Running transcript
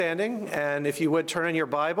Standing, and if you would turn in your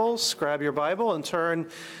Bibles, grab your Bible and turn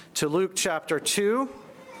to Luke chapter 2.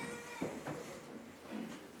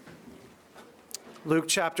 Luke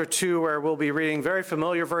chapter 2, where we'll be reading very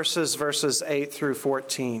familiar verses 8 through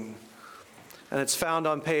 14. And it's found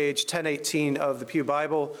on page 1018 of the Pew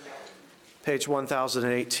Bible, page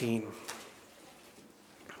 1018.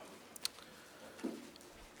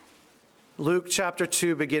 Luke chapter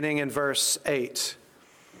 2, beginning in verse 8.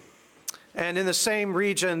 And in the same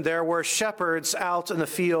region there were shepherds out in the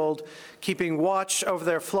field, keeping watch over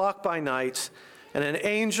their flock by night. And an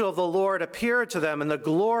angel of the Lord appeared to them, and the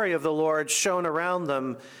glory of the Lord shone around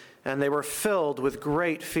them, and they were filled with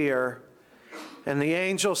great fear. And the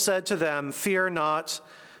angel said to them, "Fear not,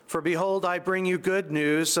 for behold, I bring you good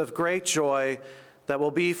news of great joy that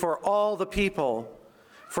will be for all the people.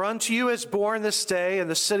 For unto you is born this day in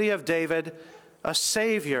the city of David a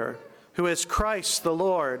Savior, who is Christ the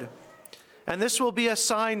Lord. And this will be a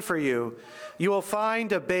sign for you. You will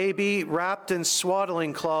find a baby wrapped in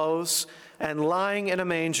swaddling clothes and lying in a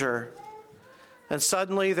manger." And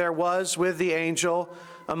suddenly there was with the angel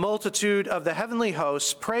a multitude of the heavenly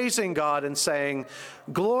hosts, praising God and saying,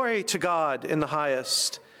 "Glory to God in the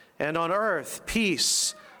highest, and on earth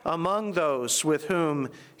peace among those with whom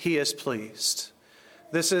he is pleased."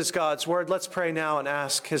 This is God's word. Let's pray now and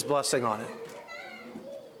ask his blessing on it.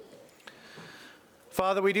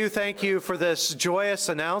 Father, we do thank you for this joyous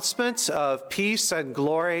announcement of peace and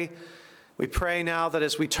glory. We pray now that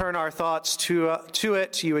as we turn our thoughts to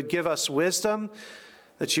it, you would give us wisdom,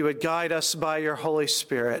 that you would guide us by your Holy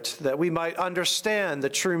Spirit, that we might understand the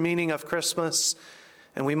true meaning of Christmas,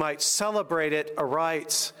 and we might celebrate it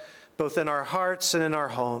aright, both in our hearts and in our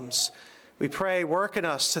homes. We pray, work in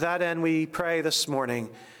us. To that end, we pray this morning.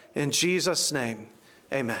 In Jesus' name,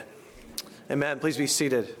 amen. Amen. Please be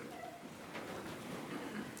seated.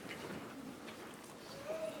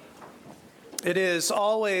 It is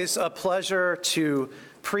always a pleasure to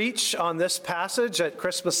preach on this passage at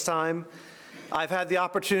Christmas time. I've had the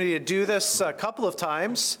opportunity to do this a couple of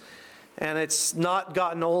times, and it's not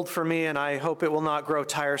gotten old for me, and I hope it will not grow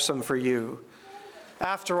tiresome for you.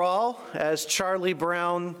 After all, as Charlie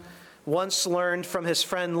Brown once learned from his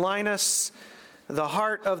friend Linus, the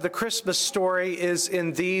heart of the Christmas story is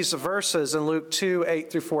in these verses in Luke 2,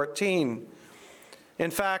 8 through 14.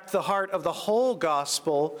 In fact, the heart of the whole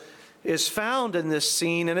gospel is found in this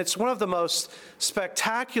scene, and it's one of the most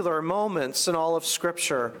spectacular moments in all of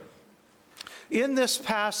Scripture. In this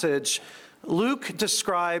passage, Luke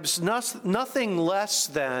describes nothing less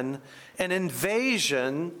than an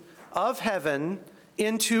invasion of heaven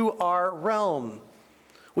into our realm.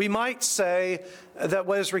 We might say that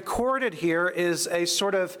what is recorded here is a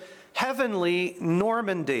sort of heavenly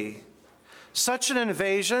Normandy. Such an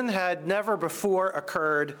invasion had never before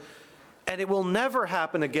occurred, and it will never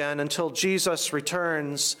happen again until Jesus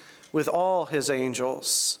returns with all his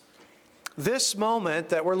angels. This moment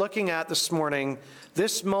that we're looking at this morning,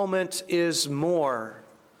 this moment is more.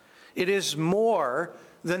 It is more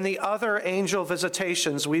than the other angel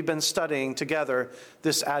visitations we've been studying together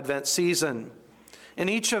this Advent season. In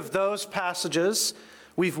each of those passages,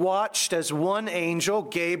 we've watched as one angel,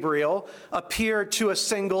 Gabriel, appeared to a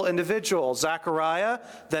single individual, Zechariah,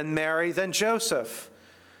 then Mary, then Joseph.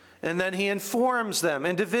 And then he informs them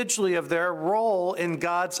individually of their role in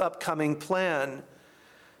God's upcoming plan.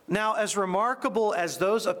 Now, as remarkable as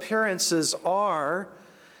those appearances are,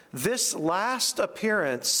 this last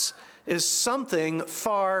appearance is something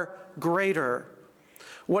far greater.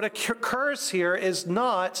 What occurs here is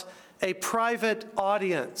not a private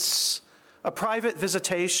audience, a private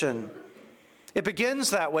visitation. It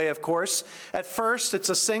begins that way, of course. At first, it's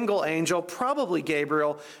a single angel, probably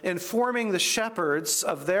Gabriel, informing the shepherds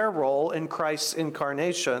of their role in Christ's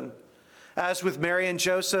incarnation. As with Mary and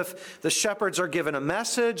Joseph, the shepherds are given a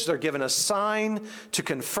message, they're given a sign to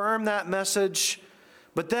confirm that message.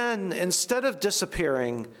 But then, instead of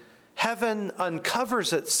disappearing, heaven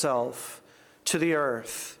uncovers itself to the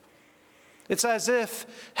earth. It's as if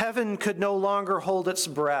heaven could no longer hold its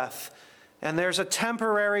breath, and there's a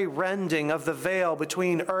temporary rending of the veil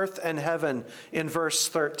between earth and heaven in verse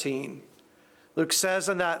 13. Luke says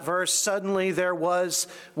in that verse, "Suddenly there was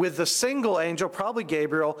with the single angel," probably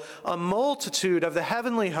Gabriel, "a multitude of the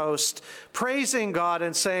heavenly host, praising God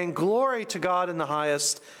and saying, 'Glory to God in the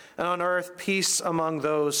highest, and on earth peace among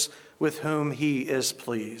those with whom he is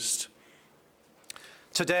pleased.'"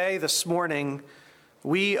 Today, this morning,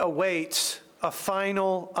 we await a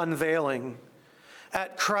final unveiling.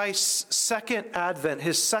 At Christ's second advent,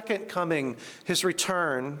 his second coming, his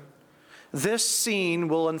return, this scene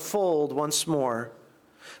will unfold once more.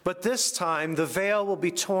 But this time, the veil will be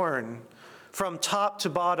torn from top to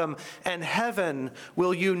bottom, and heaven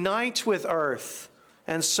will unite with earth,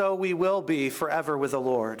 and so we will be forever with the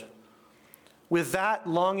Lord. With that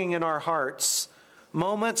longing in our hearts,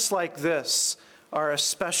 moments like this are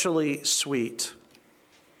especially sweet.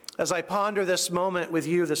 As I ponder this moment with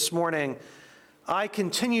you this morning, I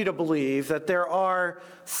continue to believe that there are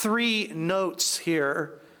 3 notes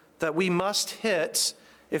here that we must hit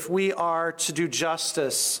if we are to do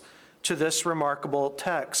justice to this remarkable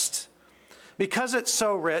text. Because it's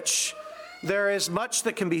so rich, there is much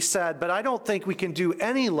that can be said, but I don't think we can do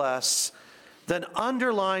any less than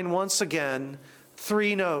underline once again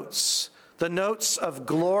 3 notes. The notes of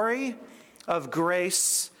glory, of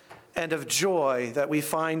grace, and of joy that we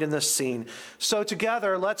find in this scene. So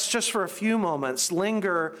together, let's just for a few moments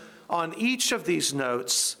linger on each of these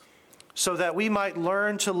notes so that we might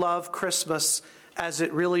learn to love Christmas as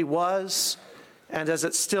it really was and as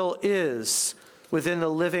it still is within the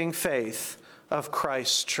living faith of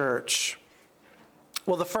Christ's church.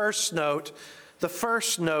 Well, the first note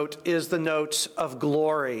is the note of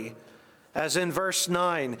glory. As in verse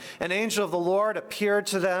 9, an angel of the Lord appeared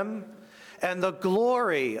to them, and the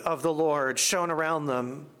glory of the Lord shone around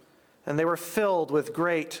them, and they were filled with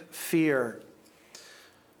great fear.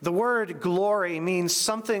 The word glory means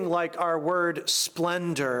something like our word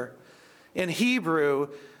splendor. In Hebrew,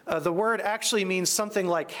 the word actually means something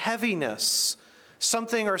like heaviness,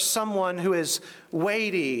 something or someone who is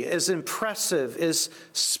weighty, is impressive, is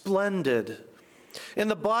splendid. In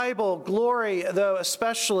the Bible, glory, though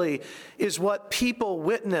especially, is what people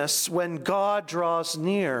witness when God draws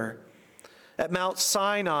near. At Mount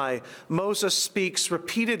Sinai, Moses speaks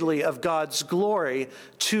repeatedly of God's glory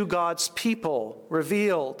to God's people,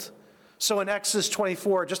 revealed. So in Exodus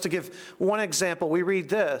 24, just to give one example, we read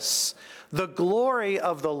this: "The glory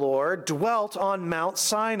of the Lord dwelt on Mount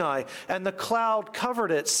Sinai, and the cloud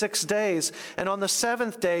covered it 6 days. And on the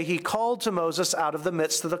 7th day he called to Moses out of the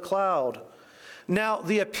midst of the cloud." Now,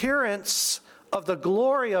 the appearance of the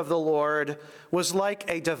glory of the Lord was like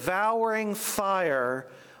a devouring fire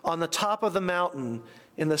on the top of the mountain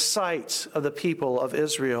in the sight of the people of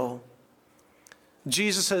Israel.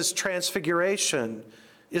 Jesus' transfiguration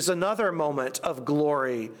is another moment of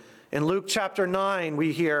glory. In Luke chapter 9,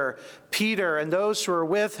 we hear Peter and those who were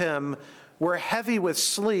with him were heavy with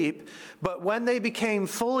sleep, but when they became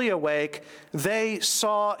fully awake, they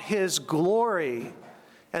saw his glory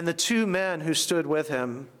and the 2 men who stood with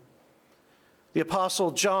him. The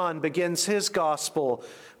Apostle John begins his gospel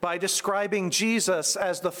by describing Jesus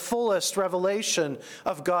as the fullest revelation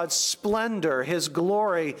of God's splendor, his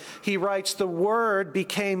glory. He writes, "The Word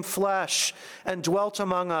became flesh and dwelt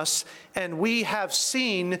among us, and we have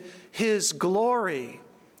seen his glory.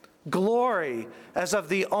 Glory as of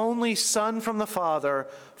the only Son from the Father,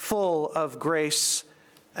 full of grace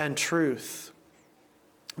and truth."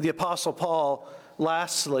 The Apostle Paul,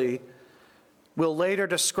 lastly, will later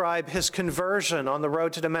describe his conversion on the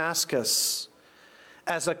road to Damascus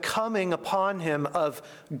as a coming upon him of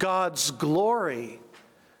God's glory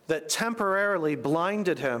that temporarily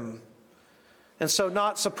blinded him. And so,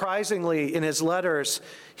 not surprisingly, in his letters,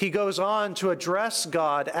 he goes on to address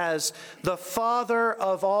God as the Father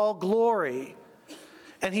of all glory.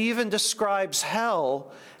 And he even describes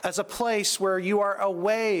hell as a place where you are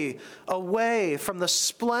away from the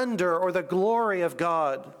splendor or the glory of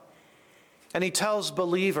God. And he tells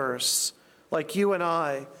believers like you and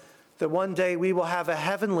I that one day we will have a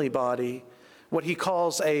heavenly body, what he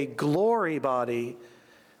calls a glory body,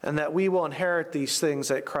 and that we will inherit these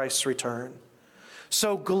things at Christ's return.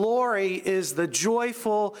 So glory is the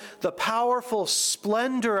joyful, the powerful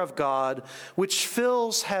splendor of God which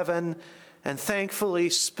fills heaven and thankfully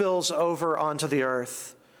spills over onto the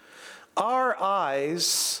earth. Our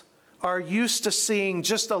eyes are used to seeing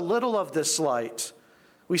just a little of this light.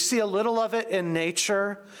 We see a little of it in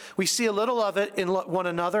nature. We see a little of it in one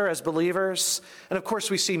another as believers. And of course,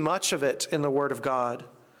 we see much of it in the Word of God.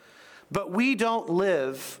 But we don't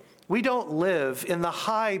live in the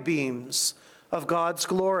high beams of God's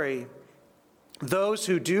glory. Those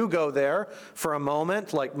who do go there for a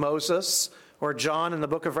moment, like Moses or John in the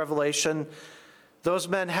book of Revelation, those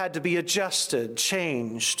men had to be adjusted,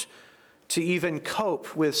 changed, to even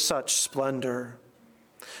cope with such splendor.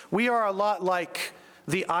 We are a lot like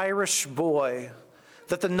the Irish boy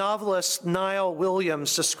that the novelist Niall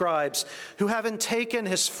Williams describes, who, having taken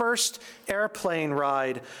his first airplane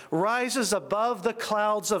ride, rises above the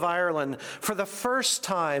clouds of Ireland for the first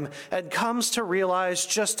time and comes to realize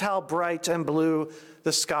just how bright and blue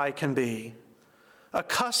the sky can be.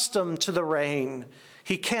 Accustomed to the rain,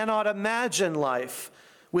 he cannot imagine life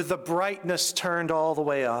with the brightness turned all the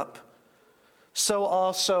way up. so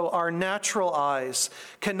also our natural eyes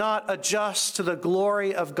cannot adjust to the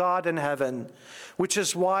glory of God in heaven, which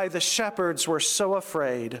is why the shepherds were so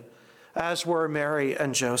afraid, as were Mary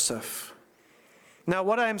and Joseph. Now,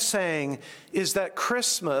 what I'm saying is that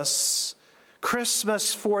Christmas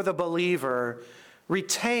for the believer,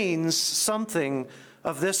 retains something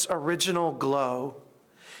of this original glow.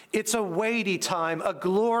 It's a weighty time, a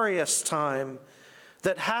glorious time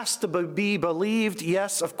that has to be believed,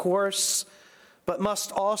 yes, of course, but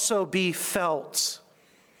must also be felt,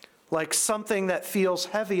 like something that feels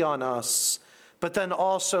heavy on us, but then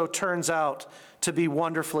also turns out to be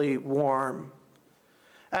wonderfully warm.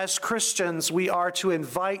 As Christians, we are to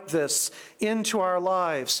invite this into our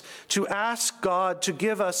lives, to ask God to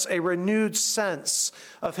give us a renewed sense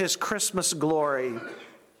of his Christmas glory,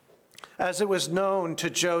 as it was known to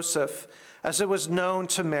Joseph, as it was known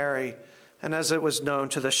to Mary, and as it was known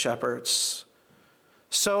to the shepherds.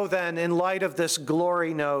 So then, in light of this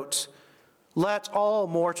glory note, let all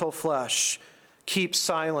mortal flesh keep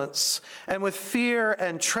silence, and with fear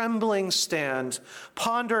and trembling stand,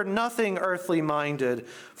 ponder nothing earthly minded,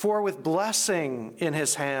 for with blessing in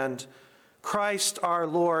his hand, Christ our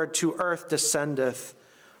Lord to earth descendeth,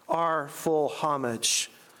 our full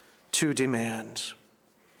homage to demand.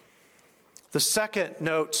 The second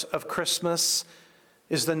note of Christmas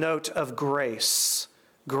is the note of grace.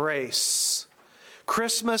 Grace.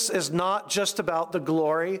 Christmas is not just about the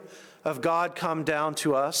glory of God come down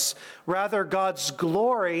to us. Rather, God's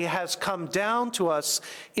glory has come down to us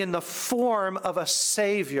in the form of a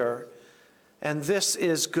Savior. And this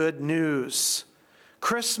is good news.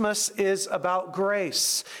 Christmas is about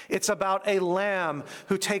grace. It's about a lamb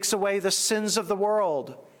who takes away the sins of the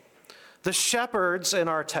world. The shepherds in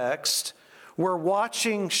our text were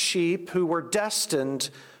watching sheep who were destined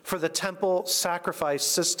for the temple sacrifice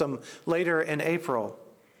system later in April.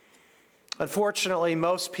 Unfortunately,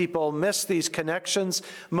 most people miss these connections.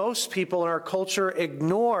 Most people in our culture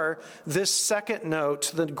ignore this second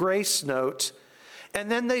note, the grace note, and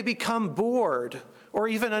then they become bored or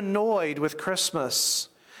even annoyed with Christmas.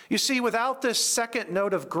 You see, without this second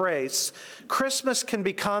note of grace, Christmas can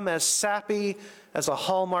become as sappy as a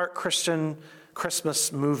Hallmark Christian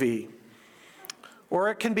Christmas movie. Or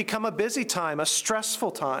it can become a busy time, a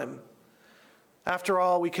stressful time. After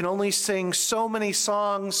all, we can only sing so many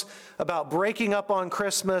songs about breaking up on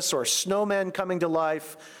Christmas or snowmen coming to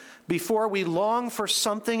life before we long for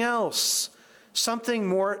something else, something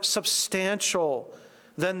more substantial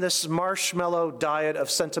than this marshmallow diet of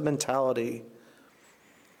sentimentality.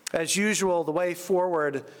 As usual, the way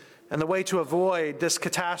forward and the way to avoid this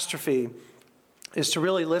catastrophe is to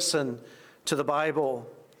really listen to the Bible.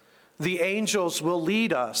 The angels will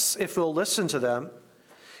lead us if we'll listen to them.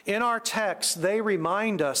 In our text, they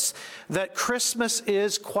remind us that Christmas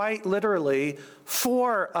is quite literally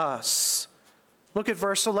for us. Look at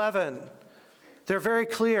verse 11. They're very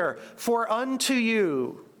clear. For unto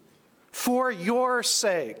you, for your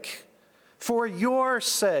sake,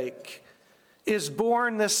 is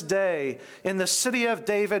born this day in the city of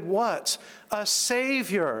David what? A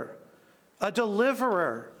Savior, a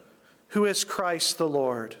deliverer, who is Christ the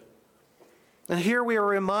Lord. And here we are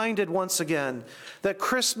reminded once again that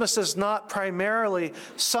Christmas is not primarily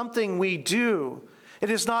something we do. It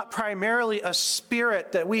is not primarily a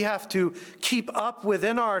spirit that we have to keep up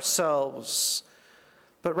within ourselves,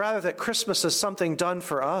 but rather that Christmas is something done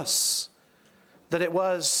for us, that it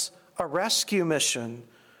was a rescue mission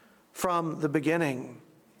from the beginning.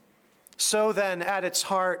 So then, at its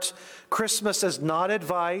heart, Christmas is not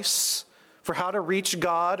advice for how to reach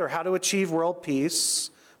God or how to achieve world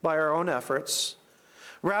peace by our own efforts.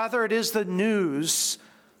 Rather, it is the news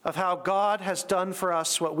of how God has done for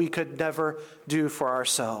us what we could never do for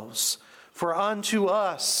ourselves. For unto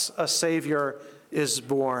us a Savior is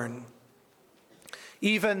born.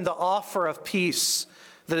 Even the offer of peace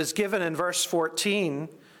that is given in verse 14,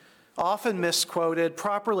 often misquoted,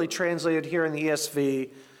 properly translated here in the ESV,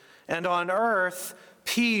 and on earth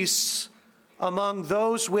peace among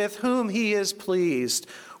those with whom he is pleased,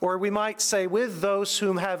 or we might say with those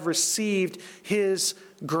whom have received his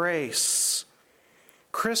grace.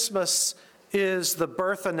 Christmas is the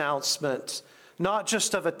birth announcement, not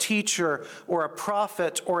just of a teacher or a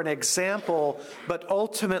prophet or an example, but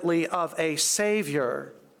ultimately of a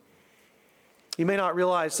Savior. You may not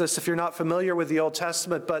realize this if you're not familiar with the Old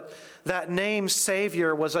Testament, but that name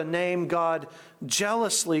Savior was a name God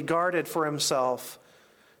jealously guarded for himself,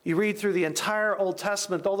 You read through the entire Old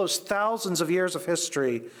Testament, all those thousands of years of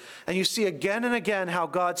history, and you see again and again how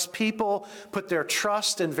God's people put their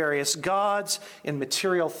trust in various gods, in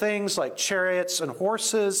material things like chariots and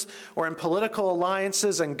horses, or in political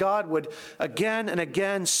alliances, and God would again and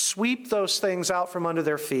again sweep those things out from under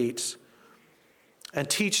their feet and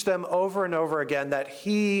teach them over and over again that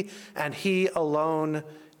He and He alone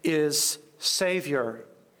is Savior.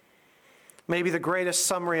 Maybe the greatest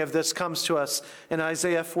summary of this comes to us in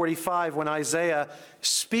Isaiah 45, when Isaiah,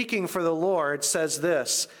 speaking for the Lord, says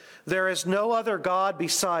this: "There is no other God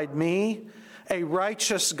beside me, a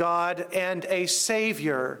righteous God and a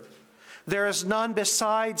Savior. There is none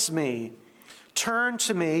besides me. Turn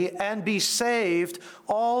to me and be saved,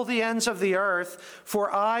 all the ends of the earth,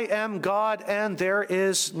 for I am God and there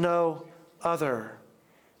is no other."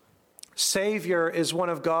 Savior is one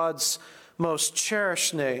of God's most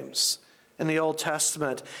cherished names in the Old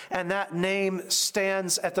Testament, and that name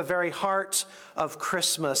stands at the very heart of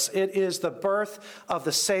Christmas. It is the birth of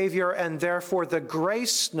the Savior, and therefore the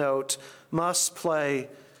grace note must play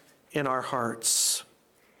in our hearts.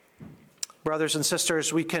 Brothers and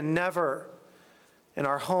sisters, we can never, in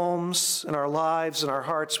our homes, in our lives, in our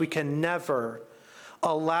hearts, we can never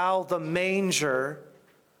allow the manger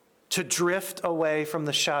to drift away from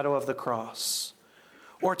the shadow of the cross,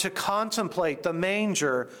 or to contemplate the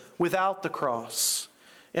manger without the cross.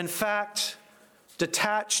 In fact,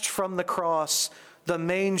 detached from the cross, the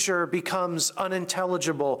manger becomes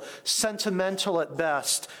unintelligible, sentimental at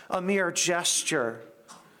best, a mere gesture.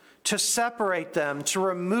 To separate them, to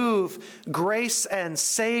remove grace and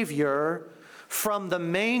Savior from the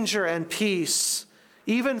manger and peace,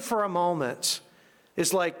 even for a moment,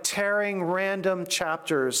 is like tearing random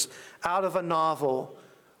chapters out of a novel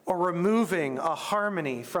or removing a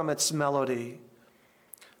harmony from its melody.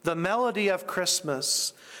 The melody of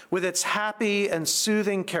Christmas, with its happy and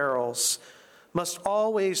soothing carols, must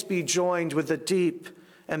always be joined with the deep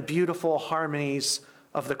and beautiful harmonies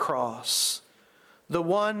of the cross. The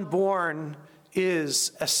one born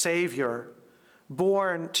is a Savior,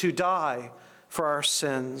 born to die for our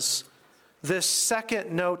sins. This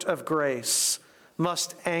second note of grace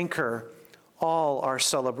must anchor all our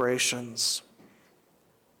celebrations.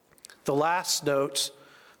 The last note,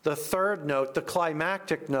 the third note, the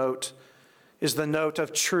climactic note, is the note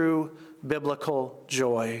of true biblical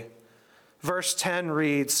joy. Verse 10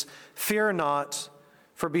 reads, "Fear not,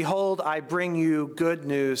 for behold, I bring you good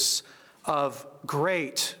news of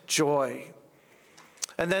great joy."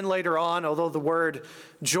 And then later on, although the word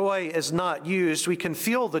joy is not used, we can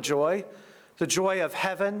feel the joy of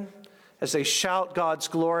heaven as they shout God's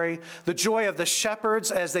glory, the joy of the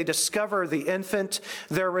shepherds as they discover the infant,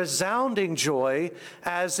 their resounding joy,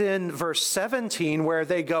 as in verse 17, where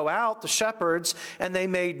they go out, the shepherds, and they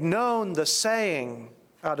made known the saying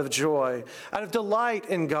out of joy, out of delight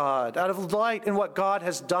in God, out of delight in what God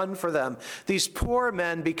has done for them. These poor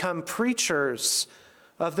men become preachers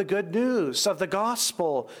of the good news, of the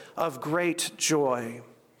gospel of great joy.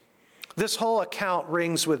 This whole account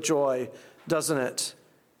rings with joy, doesn't it?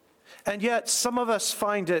 And yet, some of us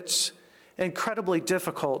find it incredibly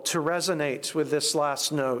difficult to resonate with this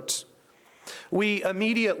last note. We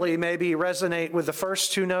immediately maybe resonate with the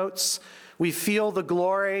first two notes. We feel the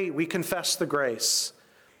glory, we confess the grace.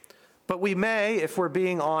 But we may, if we're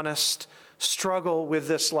being honest, struggle with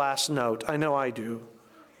this last note. I know I do.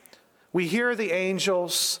 We hear the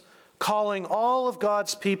angels calling all of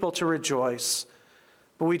God's people to rejoice,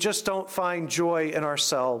 but we just don't find joy in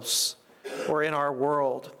ourselves or in our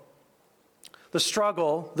world. This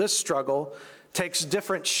struggle, takes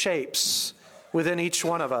different shapes within each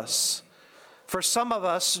one of us. For some of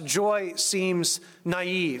us, joy seems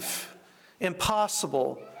naive,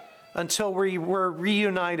 impossible, until we were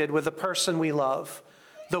reunited with the person we love,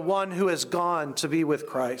 the one who has gone to be with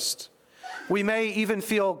Christ. We may even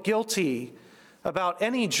feel guilty about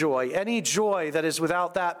any joy that is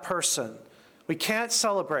without that person. We can't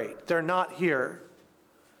celebrate. They're not here.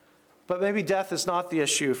 But maybe death is not the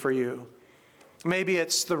issue for you. Maybe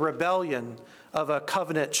it's the rebellion of a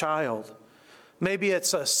covenant child. Maybe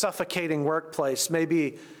it's a suffocating workplace.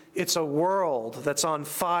 Maybe it's a world that's on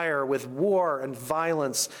fire with war and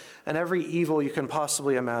violence and every evil you can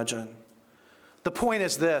possibly imagine. The point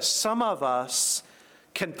is this: some of us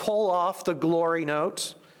can pull off the glory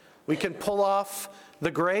note, we can pull off the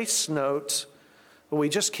grace note, but we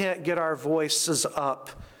just can't get our voices up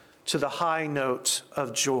to the high note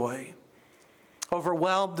of joy.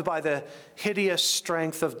 Overwhelmed by the hideous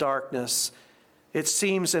strength of darkness, it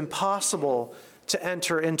seems impossible to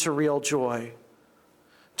enter into real joy.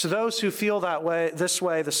 To those who feel that way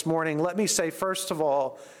this morning, let me say, first of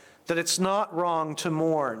all, that it's not wrong to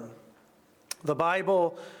mourn. The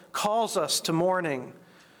Bible calls us to mourning,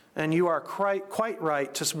 and you are quite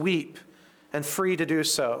right to weep and free to do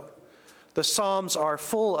so. The Psalms are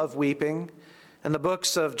full of weeping, and the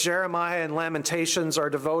books of Jeremiah and Lamentations are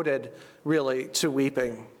devoted, really, to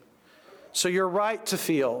weeping. So you are right to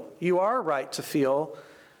feel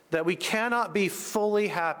that we cannot be fully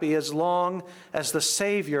happy as long as the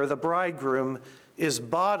Savior, the bridegroom, is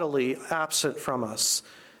bodily absent from us,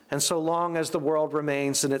 and so long as the world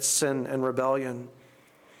remains in its sin and rebellion.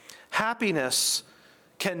 Happiness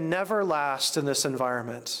can never last in this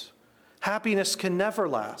environment. Happiness can never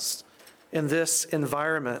last in this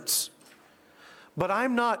environment. But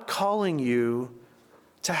I'm not calling you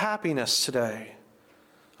to happiness today.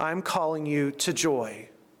 I'm calling you to joy.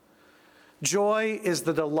 Joy is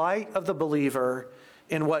the delight of the believer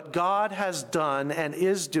in what God has done and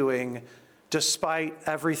is doing despite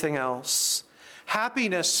everything else.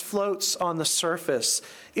 Happiness floats on the surface.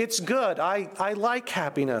 It's good. I like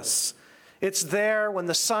happiness. It's there when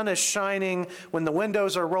the sun is shining, when the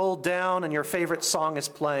windows are rolled down and your favorite song is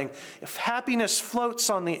playing. If happiness floats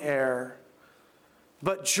on the air.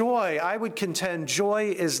 But joy, I would contend,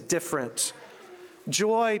 joy is different.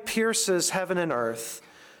 Joy pierces heaven and earth.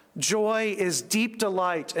 Joy is deep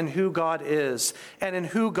delight in who God is and in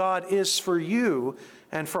who God is for you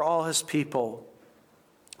and for all his people.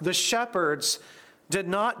 The shepherds did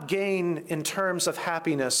not gain in terms of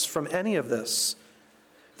happiness from any of this.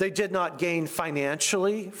 They did not gain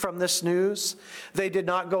financially from this news. They did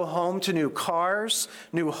not go home to new cars,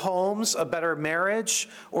 new homes, a better marriage,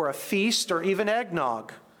 or a feast, or even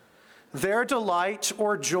eggnog. Their delight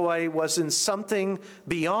or joy was in something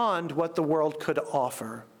beyond what the world could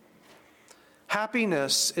offer.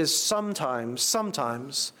 Happiness is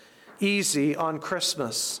sometimes easy on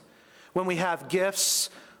Christmas. When we have gifts,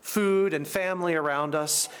 food, and family around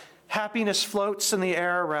us, happiness floats in the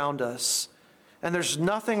air around us. And there's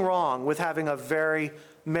nothing wrong with having a very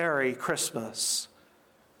Merry Christmas.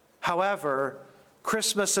 However,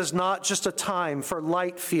 Christmas is not just a time for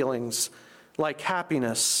light feelings like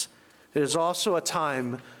happiness. It is also a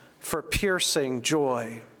time for piercing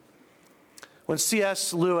joy. When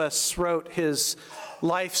C.S. Lewis wrote his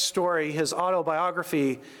life story, his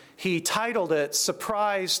autobiography, he titled it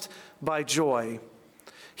Surprised by Joy.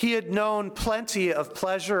 He had known plenty of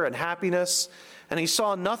pleasure and happiness, and he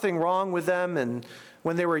saw nothing wrong with them, and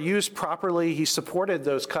when they were used properly, he supported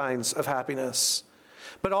those kinds of happiness.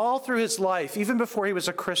 But all through his life, even before he was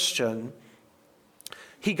a Christian,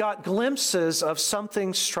 he got glimpses of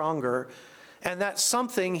something stronger, and that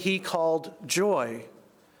something he called joy.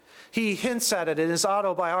 He hints at it in his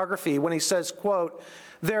autobiography when he says, quote,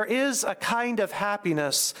 "There is a kind of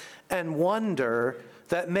happiness and wonder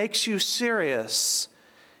that makes you serious.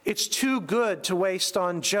 It's too good to waste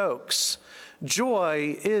on jokes.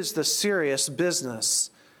 Joy is the serious business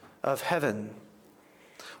of heaven."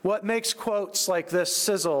 What makes quotes like this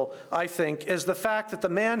sizzle, I think, is the fact that the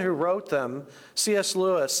man who wrote them, C.S.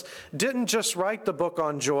 Lewis, didn't just write the book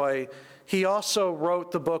on joy, he also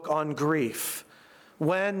wrote the book on grief,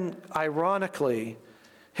 when, ironically,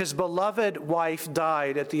 his beloved wife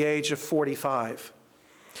died at the age of 45.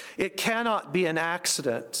 It cannot be an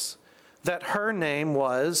accident that her name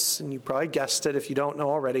was, and you probably guessed it if you don't know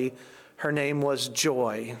already, her name was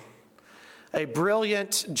Joy. A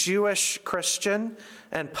brilliant Jewish Christian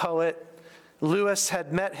and poet, Lewis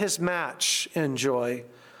had met his match in joy,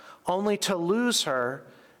 only to lose her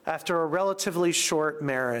after a relatively short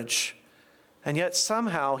marriage. And yet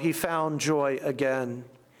somehow he found joy again.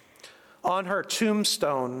 On her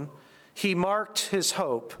tombstone, he marked his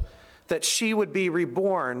hope that she would be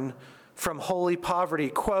reborn from holy poverty.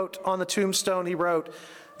 Quote, on the tombstone he wrote,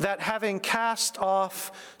 that having cast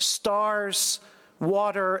off stars,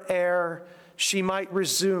 water, air, she might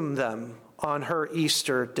resume them on her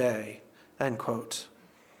Easter day, end quote.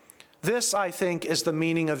 This, I think, is the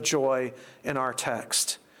meaning of joy in our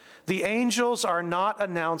text. The angels are not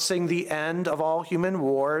announcing the end of all human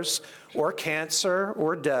wars or cancer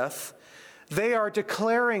or death. They are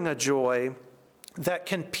declaring a joy that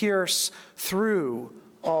can pierce through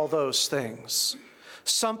all those things.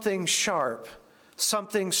 Something sharp,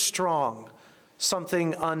 something strong,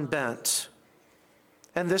 something unbent.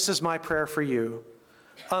 And this is my prayer for you.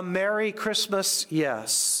 A Merry Christmas,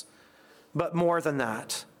 yes, but more than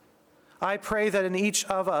that. I pray that in each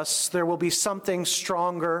of us there will be something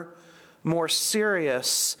stronger, more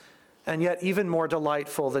serious, and yet even more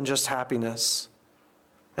delightful than just happiness.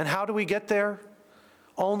 And how do we get there?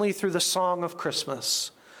 Only through the song of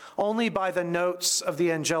Christmas, only by the notes of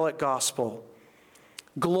the angelic gospel.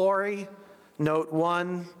 Glory, note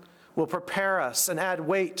 1, will prepare us and add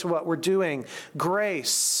weight to what we're doing.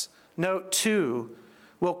 Grace, note 2,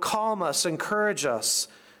 will calm us, encourage us.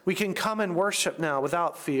 We can come and worship now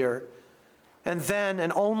without fear. And then,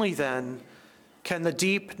 and only then, can the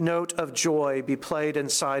deep note of joy be played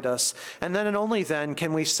inside us. And then and only then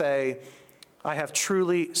can we say, I have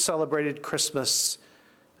truly celebrated Christmas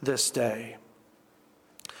this day.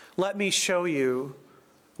 Let me show you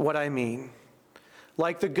what I mean.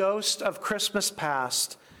 Like the ghost of Christmas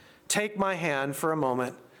past, take my hand for a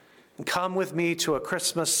moment and come with me to a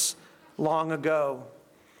Christmas long ago.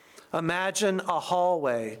 Imagine a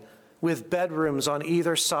hallway with bedrooms on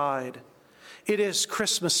either side. It is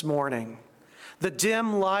Christmas morning. The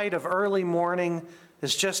dim light of early morning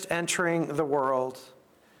is just entering the world.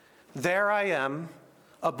 There I am,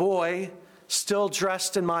 a boy, still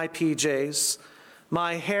dressed in my PJs,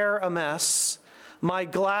 my hair a mess, my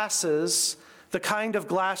glasses, the kind of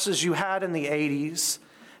glasses you had in the 80s,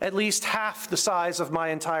 at least half the size of my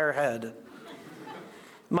entire head.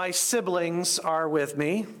 My siblings are with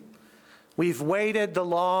me. We've waited the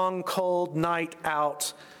long, cold night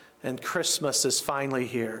out, and Christmas is finally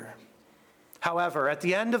here. However, at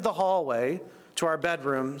the end of the hallway to our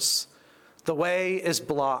bedrooms, the way is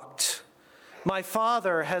blocked. My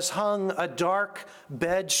father has hung a dark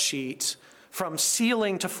bed sheet from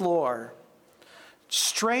ceiling to floor.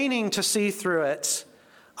 Straining to see through it,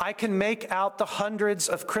 I can make out the hundreds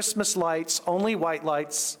of Christmas lights, only white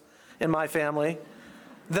lights in my family,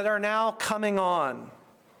 that are now coming on.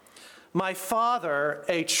 My father,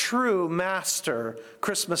 a true master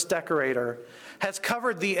Christmas decorator, has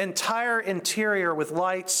covered the entire interior with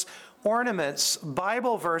lights, ornaments,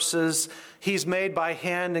 Bible verses he's made by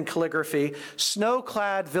hand and calligraphy,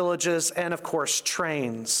 snow-clad villages, and of course,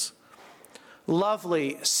 trains.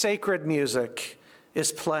 Lovely, sacred music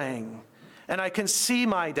is playing, and I can see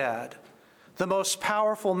my dad, the most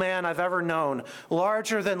powerful man I've ever known,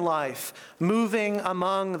 larger than life, moving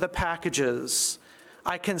among the packages.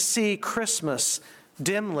 I can see Christmas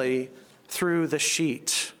dimly through the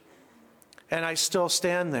sheet. And I still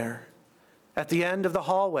stand there. At the end of the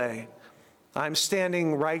hallway, I'm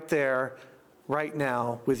standing right there, right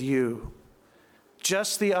now, with you.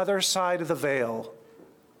 Just the other side of the veil.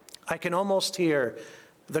 I can almost hear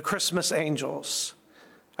the Christmas angels.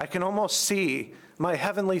 I can almost see my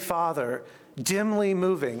Heavenly Father dimly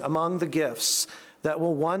moving among the gifts that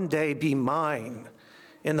will one day be mine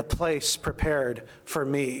in the place prepared for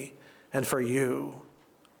me and for you.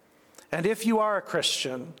 And if you are a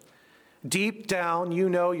Christian, deep down you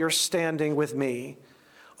know you're standing with me,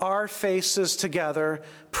 our faces together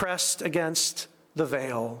pressed against the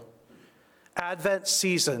veil. Advent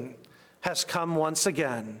season has come once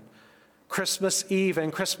again. Christmas Eve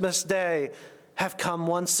and Christmas Day have come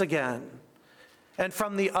once again. And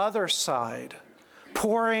from the other side,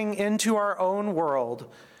 pouring into our own world,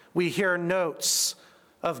 we hear notes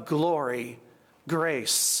of glory,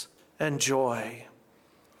 grace, and joy.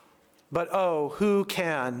 But oh, who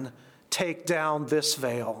can take down this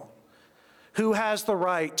veil? Who has the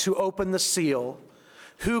right to open the seal?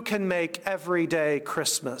 Who can make every day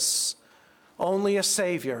Christmas? Only a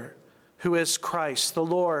Savior, who is Christ the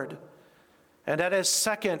Lord. And at his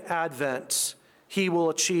second advent, he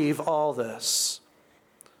will achieve all this.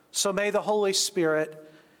 So may the Holy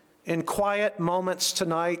Spirit, in quiet moments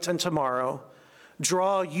tonight and tomorrow,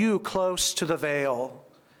 draw you close to the veil,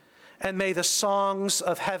 and may the songs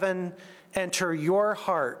of heaven enter your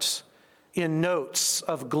heart in notes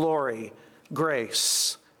of glory,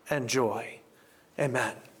 grace, and joy.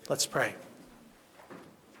 Amen. Let's pray.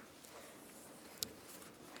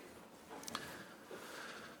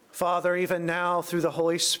 Father, even now through the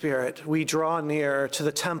Holy Spirit, we draw near to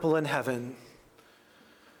the temple in heaven,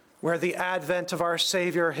 where the advent of our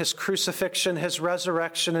Savior, his crucifixion, his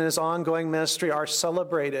resurrection, and his ongoing ministry are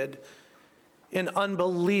celebrated in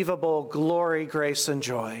unbelievable glory, grace, and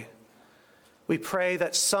joy. We pray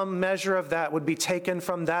that some measure of that would be taken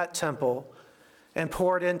from that temple and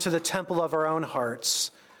poured into the temple of our own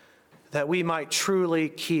hearts, that we might truly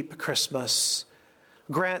keep Christmas.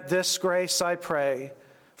 Grant this grace, I pray,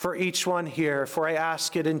 for each one here, for I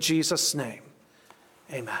ask it in Jesus' name.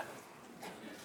 Amen.